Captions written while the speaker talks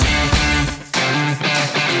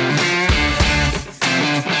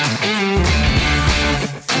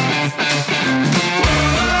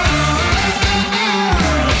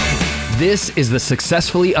This is the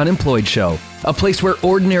Successfully Unemployed Show, a place where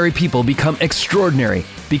ordinary people become extraordinary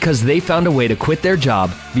because they found a way to quit their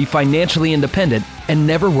job, be financially independent, and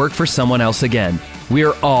never work for someone else again. We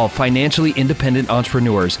are all financially independent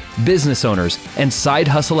entrepreneurs, business owners, and side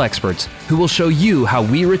hustle experts who will show you how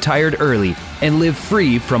we retired early and live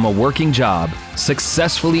free from a working job.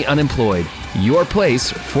 Successfully Unemployed, your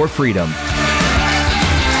place for freedom.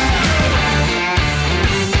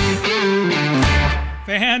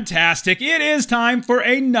 Fantastic. It is time for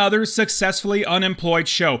another Successfully Unemployed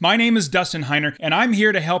show. My name is Dustin Heiner, and I'm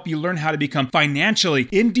here to help you learn how to become financially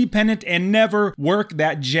independent and never work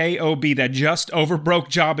that job, that just over broke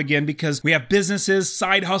job again, because we have businesses,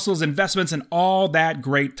 side hustles, investments, and all that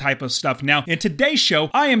great type of stuff. Now, in today's show,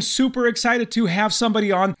 I am super excited to have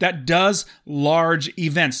somebody on that does large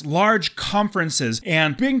events, large conferences,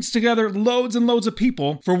 and brings together loads and loads of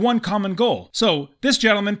people for one common goal. So this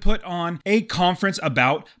gentleman put on a conference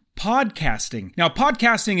about podcasting. Now,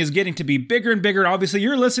 podcasting is getting to be bigger and bigger. Obviously,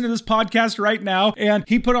 you're listening to this podcast right now, and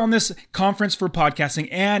he put on this conference for podcasting,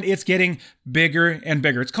 and it's getting bigger and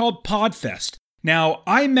bigger. It's called PodFest. Now,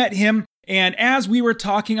 I met him, and as we were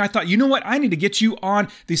talking, I thought, you know what? I need to get you on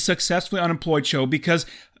the Successfully Unemployed show because,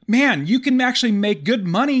 man, you can actually make good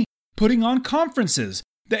money putting on conferences.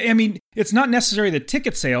 I mean, it's not necessarily the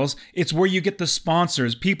ticket sales. It's where you get the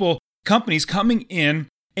sponsors, people, companies coming in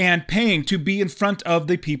and paying to be in front of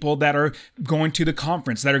the people that are going to the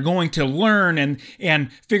conference, that are going to learn and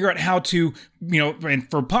figure out how to, and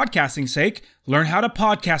for podcasting's sake, learn how to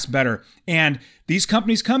podcast better. And these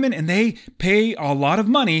companies come in and they pay a lot of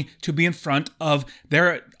money to be in front of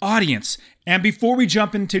their audience. And before we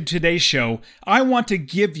jump into today's show, I want to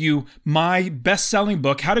give you my best-selling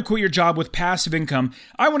book, How to Quit Your Job with Passive Income.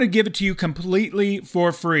 I want to give it to you completely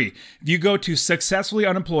for free. If you go to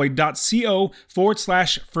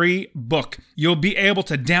successfullyunemployed.co/free book, you'll be able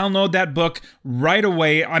to download that book right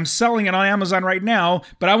away. I'm selling it on Amazon right now,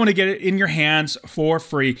 but I want to get it in your hands for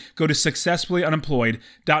free. Go to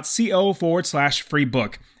successfullyunemployed.co/free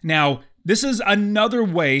book. Now, this is another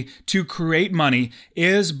way to create money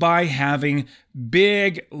is by having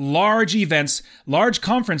big, large events, large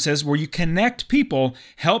conferences where you connect people,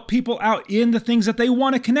 help people out in the things that they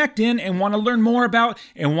want to connect in and want to learn more about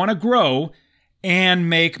and want to grow and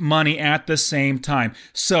make money at the same time.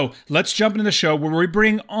 So let's jump into the show where we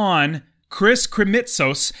bring on Chris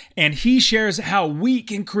Krimitsos, and he shares how we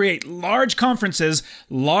can create large conferences,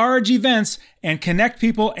 large events, and connect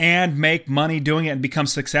people and make money doing it and become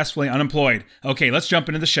successfully unemployed. Okay, let's jump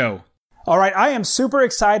into the show. All right, I am super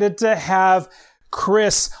excited to have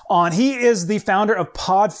Chris on. He is the founder of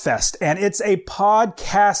PodFest, and it's a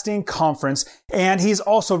podcasting conference, and he's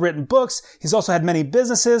also written books. He's also had many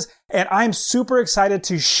businesses, and I'm super excited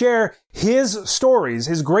to share his stories,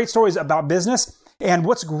 his great stories about business. And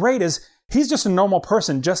what's great is he's just a normal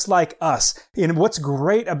person, just like us. And what's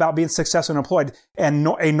great about being successful and employed and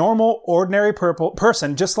a normal, ordinary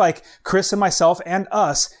person, just like Chris and myself and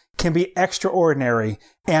us, can be extraordinary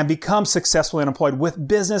and become successfully unemployed with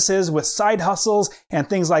businesses, with side hustles, and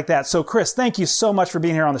things like that. So, Chris, thank you so much for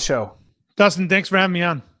being here on the show. Dustin, thanks for having me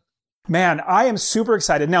on. Man, I am super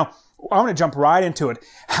excited. Now, I want to jump right into it.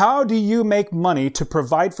 How do you make money to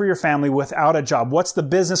provide for your family without a job? What's the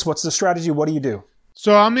business? What's the strategy? What do you do?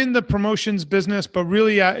 So I'm in the promotions business, but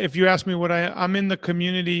really, if you ask me I'm in the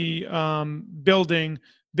community building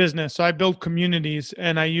business. So I build communities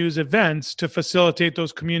and I use events to facilitate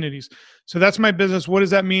those communities. So that's my business. What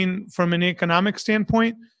does that mean from an economic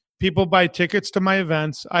standpoint? People buy tickets to my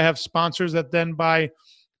events. I have sponsors that then buy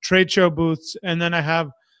trade show booths, and then I have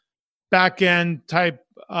back end type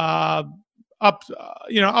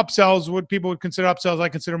upsells, what people would consider upsells. I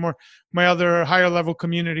consider more my other higher level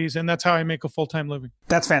communities. And that's how I make a full-time living.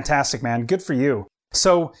 That's fantastic, man. Good for you.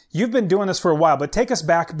 So you've been doing this for a while, but take us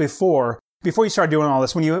back before you started doing all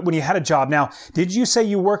this, when you had a job. Now, did you say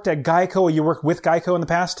you worked at Geico or you worked with Geico in the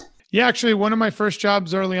past? Yeah, actually, one of my first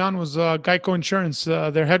jobs early on was Geico Insurance.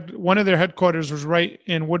 One of their headquarters was right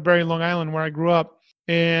in Woodbury, Long Island, where I grew up.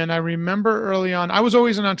 And I remember early on, I was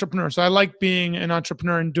always an entrepreneur. So I like being an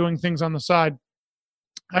entrepreneur and doing things on the side.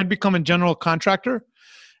 I'd become a general contractor,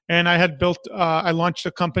 and I launched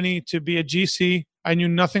a company to be a GC. I knew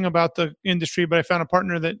nothing about the industry, but I found a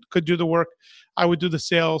partner that could do the work. I would do the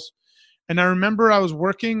sales. And I remember I was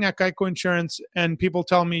working at Geico Insurance, and people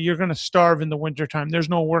tell me, you're going to starve in the wintertime. There's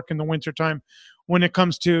no work in the wintertime when it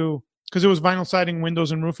comes to, because it was vinyl siding,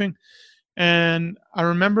 windows, and roofing. And I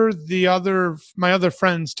remember my other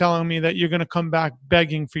friends telling me that you're going to come back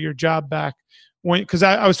begging for your job back. Because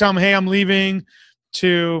I was telling them, hey, I'm leaving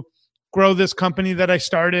to grow this company that I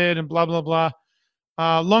started and blah, blah, blah.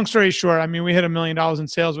 Long story short, I mean, we hit $1 million in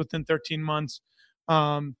sales within 13 months.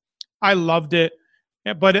 I loved it,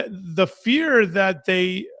 but the fear that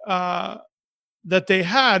they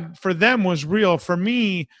had for them was real. For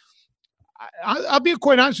me, I'll be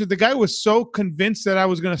quite honest with you. The guy was so convinced that I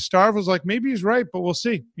was going to starve. I was like, maybe he's right, but we'll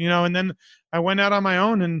see, And then I went out on my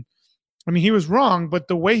own, and I mean, he was wrong, but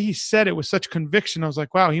the way he said it with such conviction, I was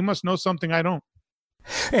like, wow, he must know something I don't.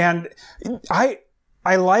 And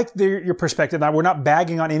I like your perspective. Now, we're not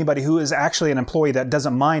bagging on anybody who is actually an employee that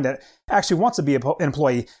doesn't mind, that actually wants to be an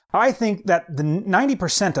employee. I think that the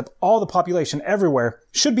 90% of all the population everywhere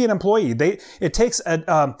should be an employee. It takes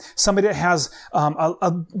somebody that has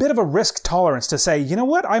a bit of a risk tolerance to say, you know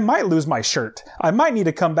what, I might lose my shirt. I might need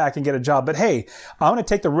to come back and get a job, but hey, I'm going to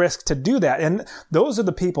take the risk to do that. And those are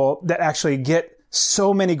the people that actually get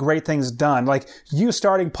so many great things done. Like you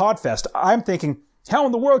starting Podfest, I'm thinking, how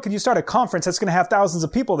in the world could you start a conference that's going to have thousands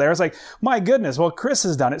of people there? It's like, my goodness. Well, Chris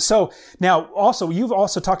has done it. So now also, you've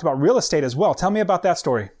also talked about real estate as well. Tell me about that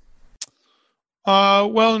story.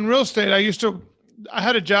 Well, in real estate, I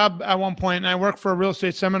had a job at one point, and I worked for a real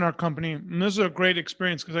estate seminar company. And this was a great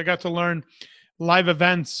experience because I got to learn live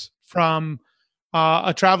events from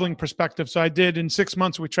a traveling perspective. So I did, in 6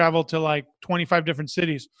 months, we traveled to like 25 different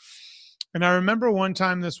cities. And I remember one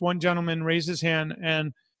time this one gentleman raised his hand,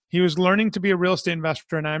 and he was learning to be a real estate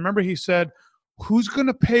investor. And I remember he said, who's going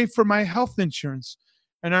to pay for my health insurance?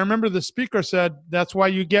 And I remember the speaker said, that's why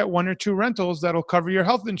you get 1 or 2 rentals that'll cover your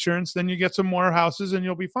health insurance. Then you get some more houses and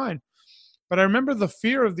you'll be fine. But I remember the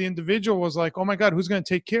fear of the individual was like, oh my God, who's going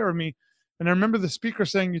to take care of me? And I remember the speaker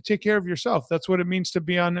saying, you take care of yourself. That's what it means to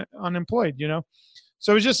be unemployed,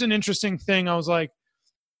 So it was just an interesting thing. I was like,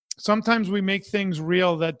 sometimes we make things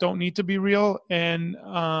real that don't need to be real. And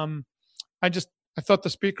I thought the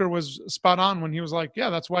speaker was spot on when he was like, yeah,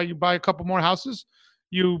 that's why you buy a couple more houses,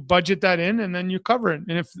 you budget that in, and then you cover it.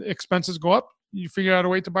 And if expenses go up, you figure out a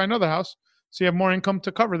way to buy another house so you have more income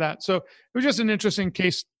to cover that. So it was just an interesting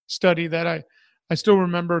case study that I still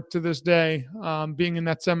remember to this day, being in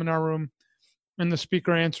that seminar room and the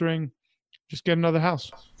speaker answering, just get another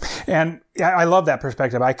house. And I love that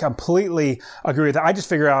perspective. I completely agree with that. I just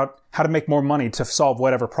figure out how to make more money to solve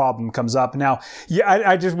whatever problem comes up. Now,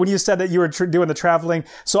 I just, when you said that you were doing the traveling,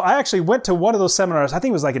 so I actually went to one of those seminars, I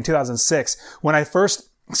think it was like in 2006, when I first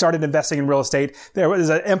started investing in real estate. There was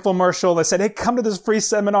an infomercial that said, hey, come to this free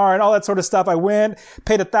seminar and all that sort of stuff. I went,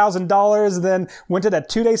 paid $1,000, then went to that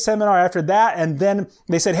 2-day seminar after that. And then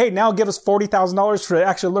they said, hey, now give us $40,000 to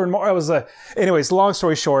actually learn more. It was anyways, long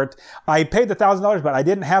story short, I paid the $1,000, but I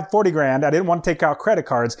didn't have 40 grand. I didn't want to take out credit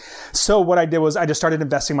cards. So what I did was I just started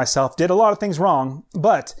investing myself, did a lot of things wrong,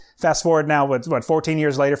 but fast forward now, 14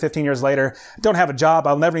 years later, 15 years later, don't have a job.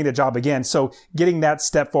 I'll never need a job again. So getting that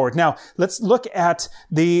step forward. Now, let's look at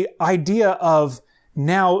the idea of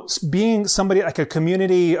now being somebody like a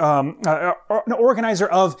community, an organizer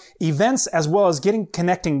of events, as well as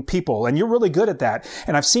connecting people. And you're really good at that.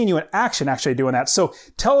 And I've seen you in action actually doing that. So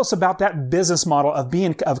tell us about that business model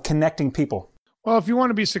of connecting people. Well, if you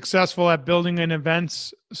want to be successful at building an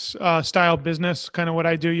events style business, kind of what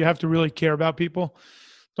I do, you have to really care about people.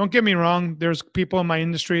 Don't get me wrong. There's people in my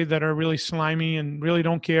industry that are really slimy and really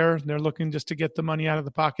don't care. They're looking just to get the money out of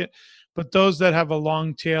the pocket. But those that have a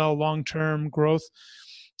long tail, long-term growth,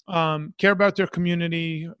 care about their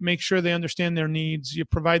community, make sure they understand their needs. You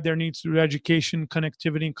provide their needs through education,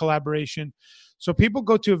 connectivity, and collaboration. So people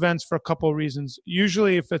go to events for a couple of reasons.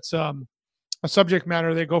 Usually if it's a subject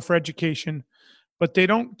matter, they go for education. But they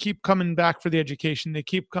don't keep coming back for the education. They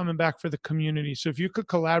keep coming back for the community. So if you could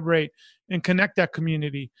collaborate and connect that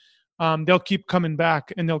community, they'll keep coming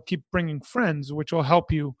back and they'll keep bringing friends, which will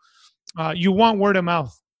help you. You want word of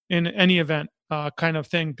mouth in any event kind of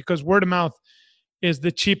thing, because word of mouth is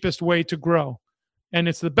the cheapest way to grow. And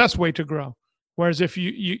it's the best way to grow. Whereas if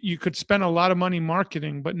you could spend a lot of money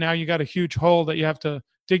marketing, but now you got a huge hole that you have to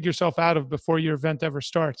dig yourself out of before your event ever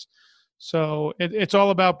starts. So it's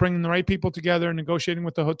all about bringing the right people together, negotiating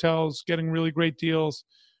with the hotels, getting really great deals,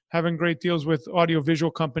 having great deals with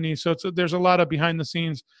audiovisual companies. So there's a lot of behind the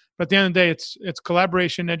scenes. But at the end of the day, it's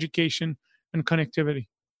collaboration, education, and connectivity.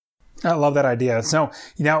 I love that idea. So,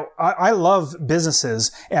 I love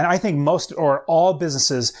businesses, and I think most or all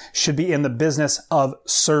businesses should be in the business of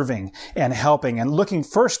serving and helping and looking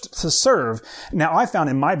first to serve. Now, I found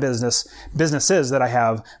in my businesses that I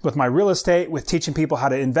have with my real estate, with teaching people how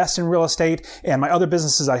to invest in real estate, and my other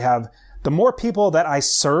businesses I have, the more people that I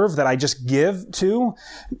serve, that I just give to,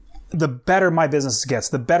 the better my business gets,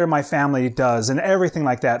 the better my family does, and everything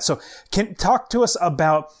like that. So can talk to us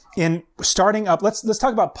about in starting up. Let's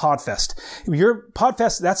talk about PodFest. Your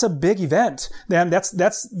PodFest, that's a big event. Then that's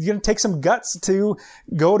going to take some guts to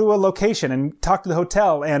go to a location and talk to the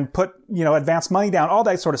hotel and put, advance money down, all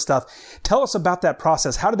that sort of stuff. Tell us about that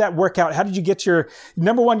process. How did that work out? How did you get your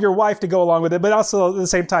wife to go along with it, but also at the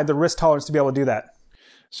same time, the risk tolerance to be able to do that?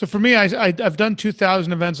 So for me, I've done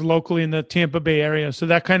 2,000 events locally in the Tampa Bay area. So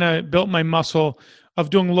that kind of built my muscle of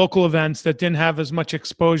doing local events that didn't have as much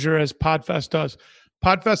exposure as PodFest does.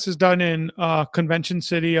 PodFest is done in Convention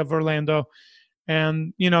City of Orlando.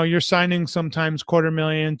 And, you're signing sometimes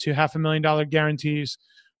 $250,000 to $500,000 guarantees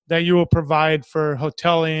that you will provide for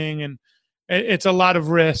hoteling. And it's a lot of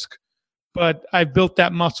risk. But I've built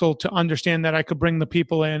that muscle to understand that I could bring the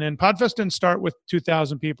people in. And PodFest didn't start with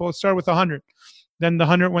 2,000 people. It started with 100. Then the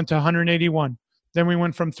 100 went to 181. Then we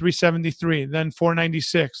went from 373, then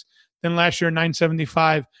 496. Then last year,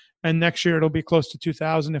 975. And next year, it'll be close to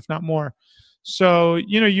 2,000, if not more. So,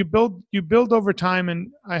 you build over time.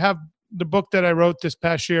 And I have the book that I wrote this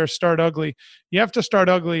past year, Start Ugly. You have to start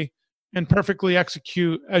ugly and perfectly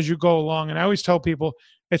execute as you go along. And I always tell people,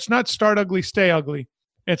 it's not start ugly, stay ugly.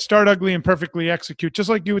 It's start ugly and perfectly execute. Just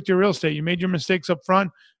like you with your real estate. You made your mistakes up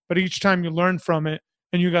front, but each time you learn from it,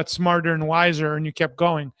 and you got smarter and wiser, and you kept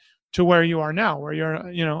going to where you are now, where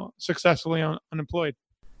you're, successfully unemployed.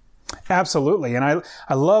 Absolutely. And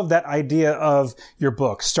I love that idea of your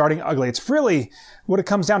book, Starting Ugly. It's really what it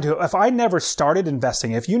comes down to. If I never started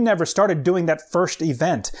investing, if you never started doing that first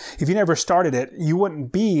event, if you never started it, you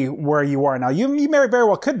wouldn't be where you are now. You very, very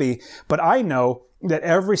well could be, but I know that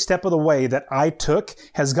every step of the way that I took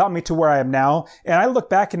has got me to where I am now. And I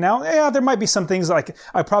look back and now, there might be some things like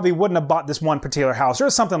I probably wouldn't have bought this one particular house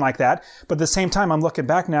or something like that. But at the same time, I'm looking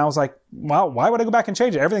back now, I was like, wow, why would I go back and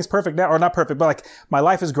change it? Everything's perfect now, or not perfect, but like my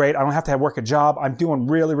life is great. I don't have to work a job. I'm doing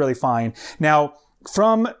really, really fine. Now,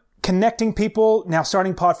 from connecting people, now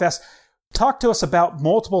starting PodFest, talk to us about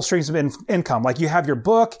multiple streams of income. Like you have your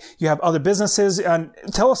book, you have other businesses, and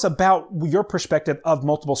tell us about your perspective of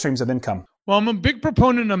multiple streams of income. Well, I'm a big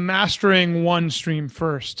proponent of mastering one stream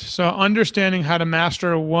first. So understanding how to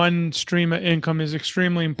master one stream of income is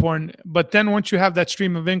extremely important. But then once you have that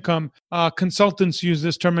stream of income, consultants use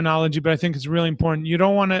this terminology, but I think it's really important. You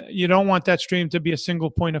don't want that stream to be a single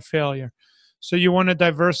point of failure. So you want to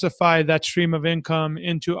diversify that stream of income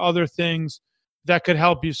into other things that could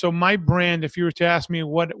help you. So my brand, if you were to ask me,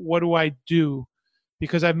 what do I do?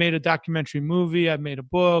 Because I've made a documentary movie, I've made a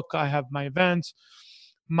book, I have my events,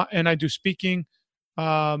 and I do speaking.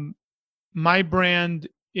 My brand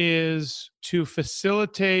is to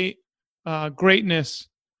facilitate greatness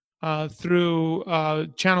through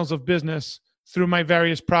channels of business through my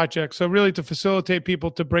various projects. So really to facilitate people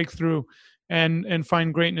to break through and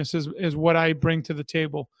find greatness is what I bring to the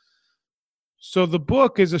table. So the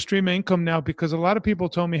book is a stream of income now because a lot of people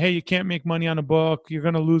told me, hey, you can't make money on a book. You're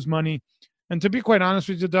going to lose money. And to be quite honest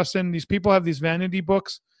with you, Dustin, these people have these vanity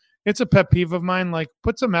books. It's a pet peeve of mine. Like,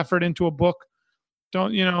 put some effort into a book.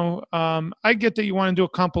 Don't, I get that you want to do a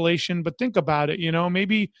compilation, but think about it,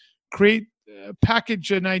 maybe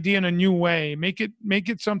package an idea in a new way. Make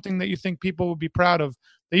it something that you think people will be proud of,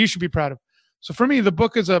 that you should be proud of. So for me, the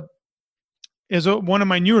book is one of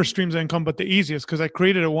my newer streams of income, but the easiest because I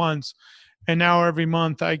created it once. And now every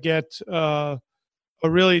month I get a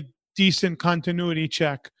really decent continuity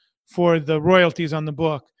check for the royalties on the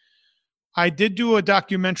book. I did do a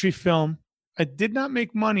documentary film. I did not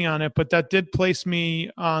make money on it, but that did place me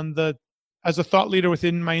as a thought leader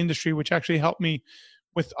within my industry, which actually helped me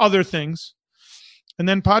with other things. And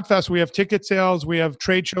then PodFest, we have ticket sales, we have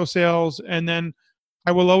trade show sales, and then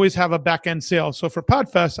I will always have a back-end sale. So for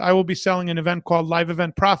PodFest, I will be selling an event called Live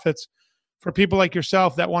Event Profits for people like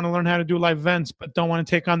yourself that want to learn how to do live events but don't want to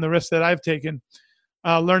take on the risk that I've taken.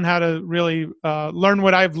 Learn how to really learn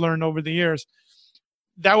what I've learned over the years.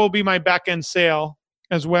 That will be my back-end sale,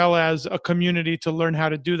 as well as a community to learn how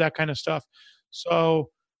to do that kind of stuff. So,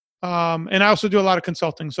 and I also do a lot of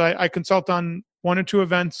consulting. So I consult on 1 or 2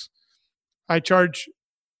 events. I charge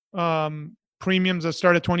premiums that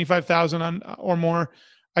start at $25,000 or more.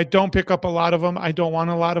 I don't pick up a lot of them. I don't want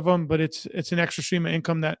a lot of them, but it's an extra stream of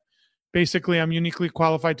income that basically I'm uniquely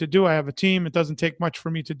qualified to do. I have a team. It doesn't take much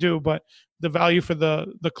for me to do, but the value for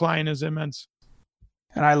the client is immense.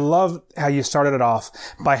 And I love how you started it off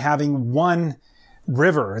by having one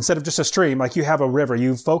river instead of just a stream. Like, you have a river,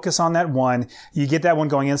 you focus on that one, you get that one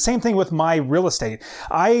going. And same thing with my real estate.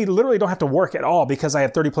 I literally don't have to work at all because I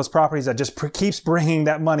have 30 plus properties that just keeps bringing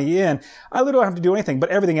that money in. I literally don't have to do anything, but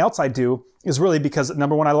everything else I do is really because,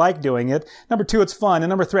 number one, I like doing it. Number two, it's fun. And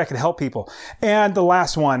number three, I can help people. And the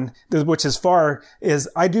last one, which is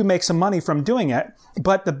I do make some money from doing it.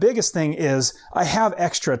 But the biggest thing is I have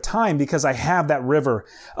extra time because I have that river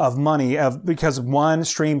of money because one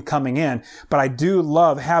stream coming in. But I do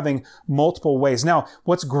love having multiple ways. Now,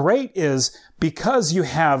 what's great is because you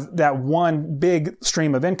have that one big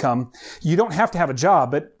stream of income, you don't have to have a job.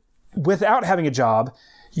 But without having a job,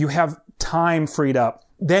 you have time freed up.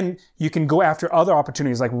 Then you can go after other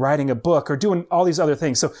opportunities like writing a book or doing all these other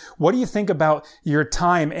things. So what do you think about your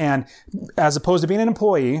time, and as opposed to being an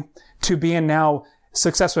employee to being now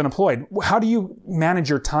successfully employed? How do you manage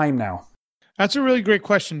your time now? That's a really great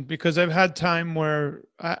question, because I've had time where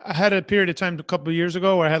I had a period of time a couple of years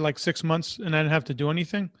ago where I had like 6 months and I didn't have to do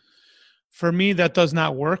anything. For me, that does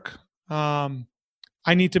not work.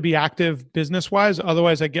 I need to be active business-wise.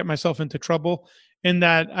 Otherwise, I get myself into trouble in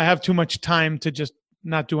that I have too much time to just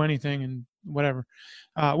not do anything and whatever,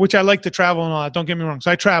 which I like to travel and all that. Don't get me wrong. So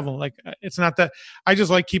I travel. Like, it's not that I just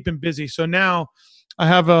like keeping busy. So now I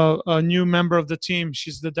have a new member of the team.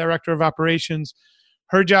 She's the director of operations.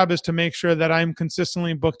 Her job is to make sure that I'm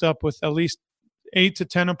consistently booked up with at least 8 to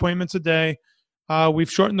 10 appointments a day.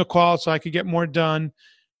 We've shortened the call so I could get more done.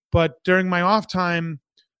 But during my off time,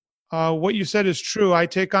 what you said is true. I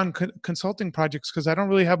take on consulting projects because I don't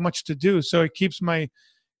really have much to do. So it keeps my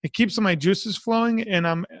juices flowing.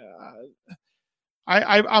 And I'm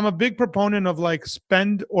a big proponent of like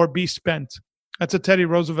spend or be spent. That's a Teddy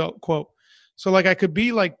Roosevelt quote. So like I could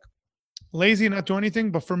be like lazy and not do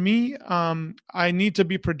anything, but for me, I need to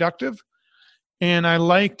be productive. And I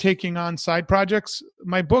like taking on side projects.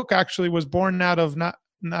 My book actually was born out of not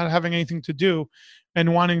having anything to do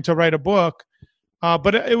and wanting to write a book.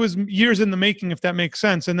 But it was years in the making, if that makes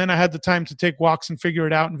sense. And then I had the time to take walks and figure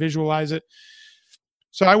it out and visualize it.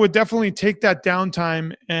 So I would definitely take that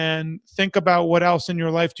downtime and think about what else in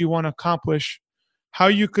your life do you want to accomplish, how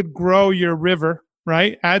you could grow your river,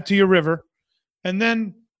 right? Add to your river. And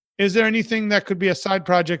then is there anything that could be a side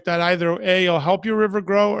project that either A, will help your river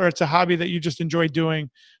grow, or it's a hobby that you just enjoy doing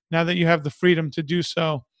now that you have the freedom to do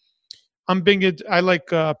so? I like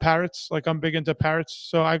parrots. Like, I'm big into parrots.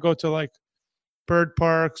 So I go to like bird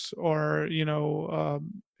parks, or,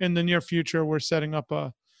 in the near future, we're setting up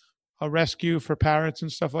a rescue for parrots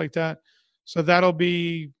and stuff like that. So that'll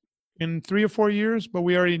be in 3 or 4 years, but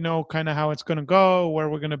we already know kind of how it's going to go, where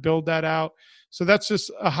we're going to build that out. So that's just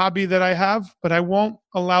a hobby that I have, but I won't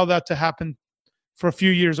allow that to happen for a few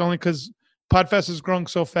years, only because Podfest is growing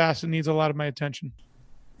so fast. It needs a lot of my attention.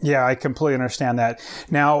 Yeah, I completely understand that.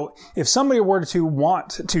 Now, if somebody were to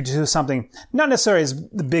want to do something, not necessarily as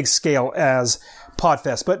the big scale as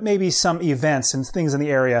Podfest, but maybe some events and things in the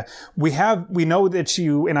area, we know that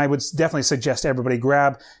you, and I would definitely suggest everybody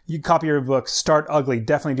copy your book, Start Ugly.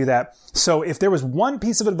 Definitely do that. So if there was one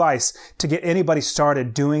piece of advice to get anybody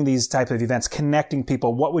started doing these type of events, connecting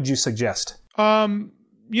people, what would you suggest? If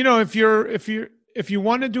you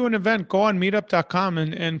want to do an event, go on meetup.com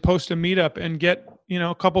and post a meetup and get,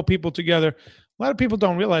 a couple people together. A lot of people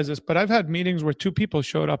don't realize this, but I've had meetings where 2 people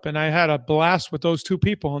showed up and I had a blast with those 2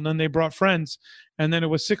 people, and then they brought friends, and then it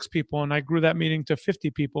was 6 people, and I grew that meeting to 50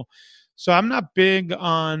 people. So I'm not big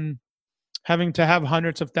on having to have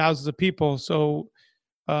hundreds of thousands of people. So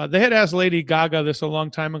they had asked Lady Gaga this a long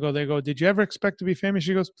time ago. They go, "Did you ever expect to be famous?"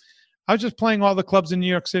 She goes, "I was just playing all the clubs in New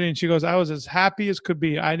York City." And she goes, "I was as happy as could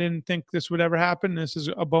be. I didn't think this would ever happen. This is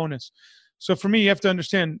a bonus." So for me, you have to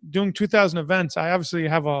understand, doing 2,000 events, I obviously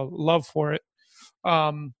have a love for it.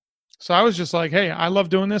 So I was just like, hey, I love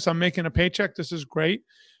doing this. I'm making a paycheck. This is great.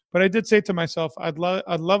 But I did say to myself, I'd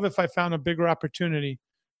love if I found a bigger opportunity.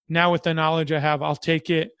 Now with the knowledge I have, I'll take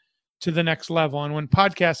it to the next level. And when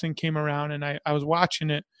podcasting came around and I was watching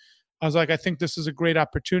it, I was like, I think this is a great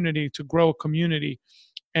opportunity to grow a community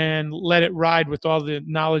and let it ride with all the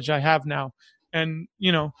knowledge I have now. And,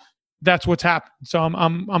 that's what's happened. So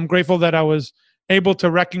I'm grateful that I was able to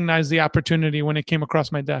recognize the opportunity when it came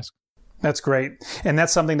across my desk. That's great. And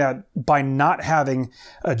that's something that by not having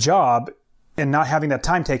a job and not having that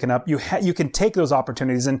time taken up, you can take those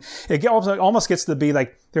opportunities. And it almost gets to be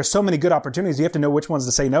like, there's so many good opportunities, you have to know which ones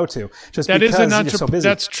to say no to. Just that because is you're so busy.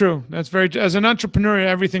 That's true. As an entrepreneur,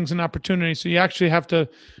 everything's an opportunity. So you actually have to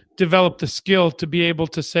develop the skill to be able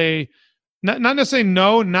to say, not necessarily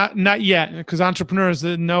no, not yet, because entrepreneurs,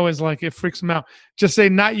 the no is like, it freaks them out. Just say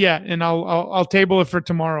not yet, and I'll table it for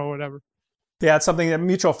tomorrow or whatever. Yeah, it's something that a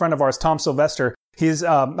mutual friend of ours, Tom Sylvester,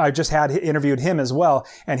 I just had interviewed him as well,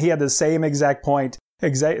 and he had the same exact point.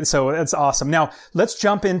 So it's awesome. Now let's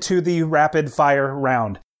jump into the rapid fire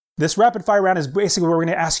round. This rapid fire round is basically where we're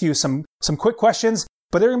going to ask you some quick questions.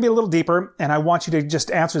 but they're going to be a little deeper, and I want you to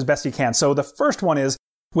just answer as best you can. So the first one is,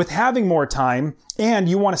 with having more time and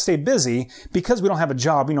you want to stay busy because we don't have a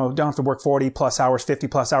job, don't have to work 40 plus hours, 50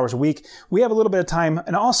 plus hours a week. We have a little bit of time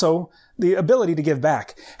and also the ability to give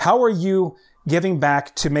back. How are you giving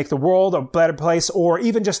back to make the world a better place, or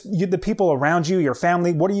even just the people around you, your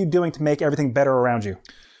family? What are you doing to make everything better around you?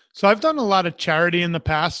 So I've done a lot of charity in the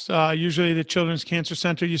past. Usually the Children's Cancer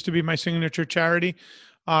Center used to be my signature charity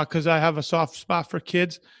because I have a soft spot for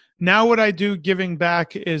kids. Now what I do giving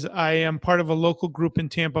back is I am part of a local group in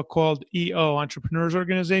Tampa called EO, Entrepreneurs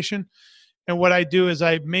Organization. And what I do is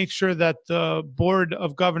I make sure that the board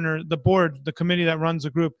of governors, the committee that runs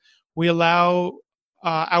the group, we allow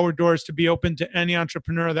our doors to be open to any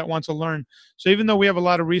entrepreneur that wants to learn. So even though we have a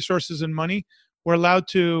lot of resources and money, we're allowed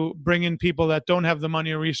to bring in people that don't have the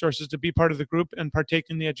money or resources to be part of the group and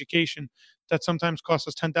partake in the education that sometimes costs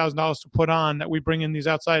us $10,000 to put on, that we bring in these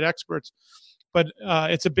outside experts. But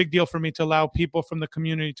it's a big deal for me to allow people from the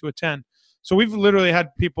community to attend. So we've literally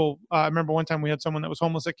had people, I remember one time we had someone that was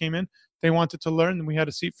homeless that came in. They wanted to learn and we had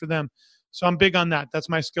a seat for them. So I'm big on that. That's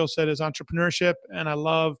my skill set, is entrepreneurship, and I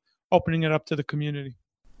love opening it up to the community.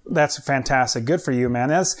 That's fantastic. Good for you, man.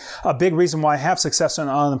 That's a big reason why I have Success and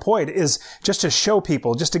Unemployed, is just to show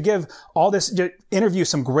people, just to give all this, interview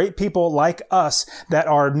some great people like us that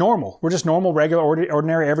are normal. We're just normal, regular,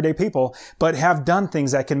 ordinary, everyday people, but have done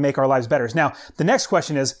things that can make our lives better. Now, the next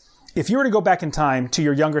question is, if you were to go back in time to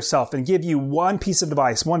your younger self and give you one piece of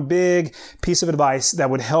advice, one big piece of advice that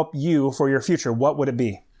would help you for your future, what would it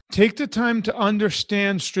be? Take the time to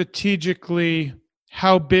understand strategically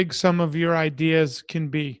how big some of your ideas can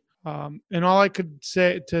be. And all I could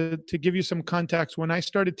say to give you some context, when I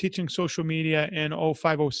started teaching social media in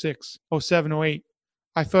 05, 06, 07, 08,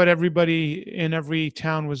 I thought everybody in every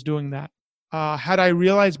town was doing that. Had I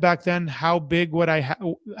realized back then how big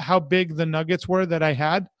how big the nuggets were that I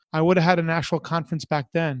had, I would have had a national conference back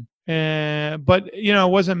then. But it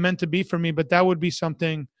wasn't meant to be for me, but that would be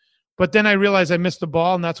something. But then I realized I missed the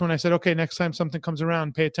ball, and that's when I said, okay, next time something comes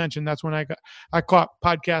around, pay attention. That's when I caught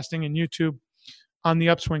podcasting and YouTube on the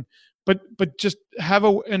upswing. But just have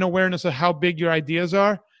an awareness of how big your ideas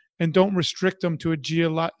are, and don't restrict them to a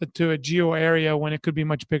geo area when it could be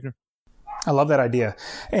much bigger. I love that idea.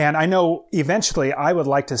 And I know eventually I would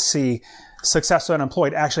like to see Successful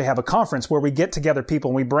Unemployed actually have a conference where we get together people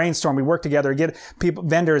and we brainstorm, we work together, get people,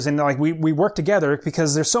 vendors, and we work together,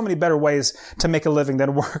 because there's so many better ways to make a living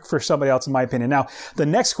than work for somebody else, in my opinion. Now, the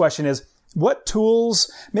next question is, what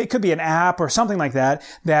tools, it could be an app or something like that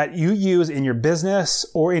you use in your business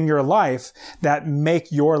or in your life that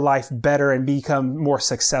make your life better and become more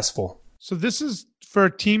successful? So this is for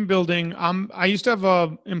team building. I used to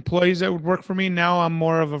have employees that would work for me. Now I'm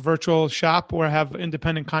more of a virtual shop where I have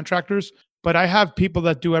independent contractors, but I have people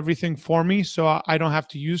that do everything for me, so I don't have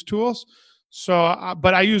to use tools. So,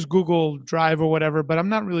 but I use Google Drive or whatever, but I'm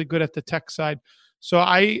not really good at the tech side. So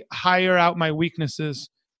I hire out my weaknesses,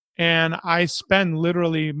 and I spend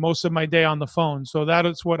literally most of my day on the phone. So that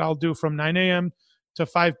is what I'll do from 9 a.m. to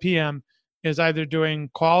 5 p.m. is either doing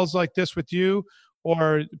calls like this with you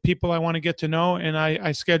or people I want to get to know, and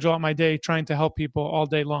I schedule out my day trying to help people all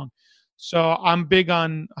day long. So I'm big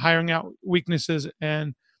on hiring out weaknesses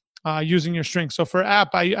and using your strengths. So for app,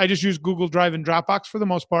 I just use Google Drive and Dropbox for the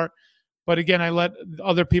most part. But again, I let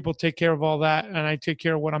other people take care of all that, and I take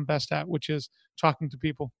care of what I'm best at, which is talking to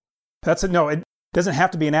people. No, it doesn't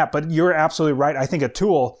have to be an app, but you're absolutely right. I think a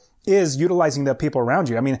tool is utilizing the people around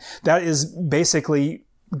you. I mean, that is basically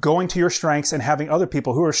going to your strengths and having other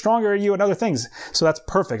people who are stronger than you and other things. So that's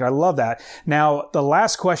perfect. I love that. Now, the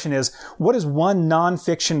last question is, what is one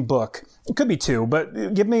nonfiction book? It could be two,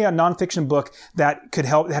 but give me a nonfiction book that could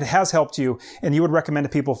help, that has helped you, and you would recommend to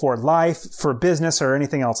people for life, for business, or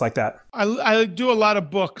anything else like that. I do a lot of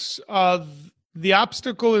books. The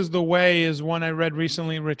Obstacle is the Way is one I read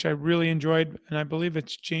recently, Rich. I really enjoyed, and I believe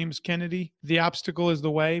it's James Kennedy. The Obstacle is the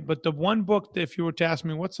Way. But the one book, if you were to ask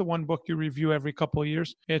me, what's the one book you review every couple of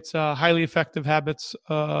years? It's Highly Effective Habits.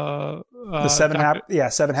 The Seven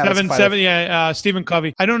Habits. Stephen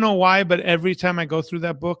Covey. I don't know why, but every time I go through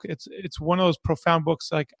that book, it's one of those profound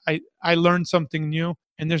books. Like I learned something new.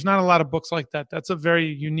 And there's not a lot of books like that. That's a very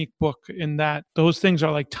unique book in that those things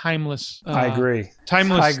are like timeless. I agree.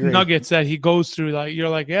 Timeless nuggets that he goes through. Like you're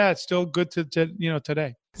like, yeah, it's still good to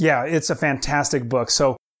today. Yeah, it's a fantastic book.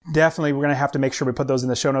 So definitely we're going to have to make sure we put those in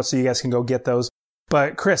the show notes so you guys can go get those.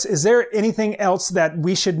 But Chris, is there anything else that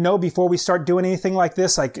we should know before we start doing anything like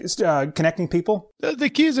this, like connecting people? The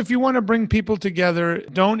key is, if you want to bring people together,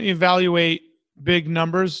 don't evaluate big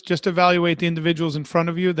numbers. Just evaluate the individuals in front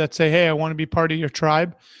of you that say, hey, I want to be part of your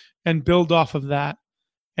tribe, and build off of that.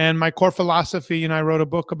 And my core philosophy, and I wrote a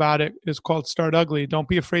book about it, is called Start Ugly. Don't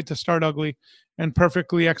be afraid to start ugly and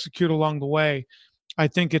perfectly execute along the way. I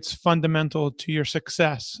think it's fundamental to your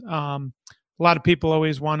success. A lot of people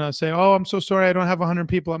always want to say, oh, I'm so sorry I don't have 100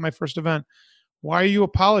 people at my first event. Why are you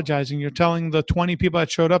apologizing? You're telling the 20 people that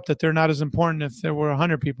showed up that they're not as important if there were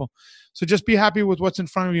 100 people. So just be happy with what's in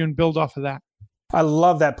front of you and build off of that. I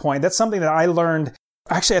love that point. That's something that I learned.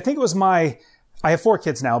 Actually, I think it was I have 4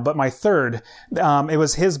 kids now, but my third, it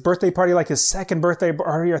was his birthday party, like his second birthday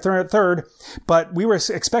party or third, but we were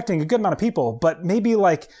expecting a good amount of people, but maybe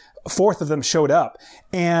like a fourth of them showed up.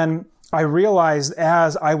 And I realized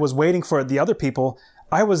as I was waiting for the other people,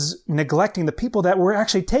 I was neglecting the people that were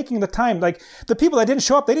actually taking the time. Like the people that didn't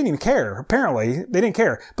show up, they didn't even care. Apparently, they didn't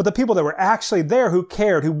care. But the people that were actually there, who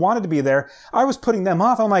cared, who wanted to be there, I was putting them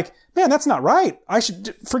off. I'm like, man, that's not right. I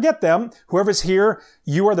should forget them. Whoever's here,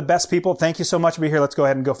 you are the best people. Thank you so much for being here. Let's go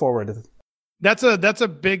ahead and go forward. That's a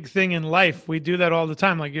big thing in life. We do that all the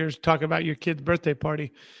time. Like you're talking about your kid's birthday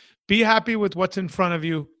party. Be happy with what's in front of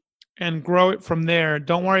you and grow it from there.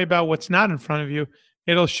 Don't worry about what's not in front of you.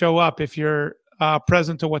 It'll show up if you're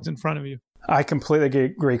present to what's in front of you. I completely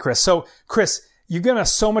agree, Chris. So, Chris, you've given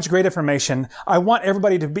us so much great information. I want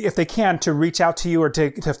everybody to be, if they can, to reach out to you or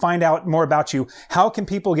to find out more about you. How can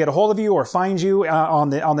people get a hold of you or find you on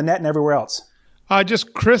the net and everywhere else?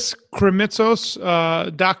 Just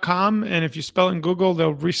chriskrimitsos.com. And if you spell it in Google,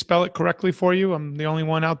 they'll respell it correctly for you. I'm the only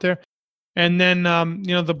one out there. And then,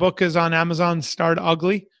 the book is on Amazon, Start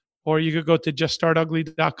Ugly, or you could go to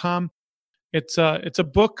juststartugly.com. It's a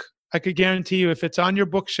book. I could guarantee you if it's on your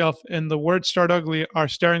bookshelf and the words Start Ugly are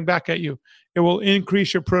staring back at you, it will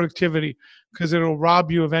increase your productivity because it'll rob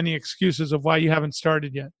you of any excuses of why you haven't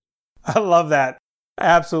started yet. I love that.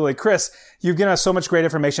 Absolutely. Chris, you've given us so much great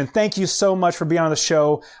information. Thank you so much for being on the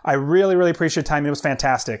show. I really, really appreciate your time. It was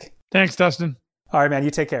fantastic. Thanks, Dustin. All right, man. You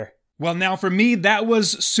take care. Well, now for me, that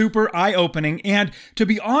was super eye-opening. And to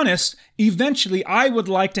be honest, eventually I would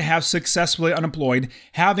like to have Successfully Unemployed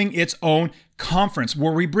having its own conference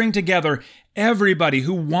where we bring together everybody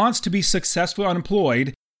who wants to be successfully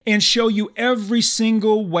unemployed and show you every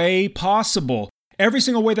single way possible, every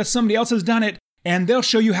single way that somebody else has done it. And they'll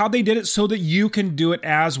show you how they did it so that you can do it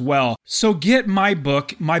as well. So get my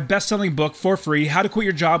book, my best-selling book for free, How to Quit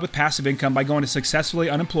Your Job with Passive Income, by going to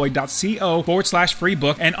successfullyunemployed.co/free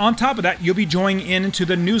book. And on top of that, you'll be joining into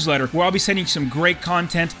the newsletter where I'll be sending you some great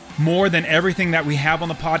content, more than everything that we have on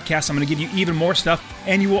the podcast. I'm going to give you even more stuff,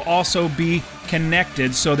 and you will also be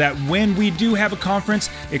connected so that when we do have a conference,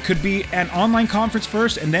 it could be an online conference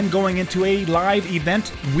first and then going into a live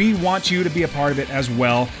event. We want you to be a part of it as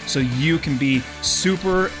well so you can be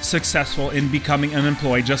super successful in becoming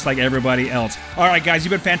unemployed just like everybody else. All right, guys,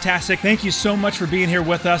 you've been fantastic. Thank you so much for being here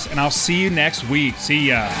with us, and I'll see you next week. See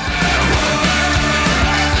ya.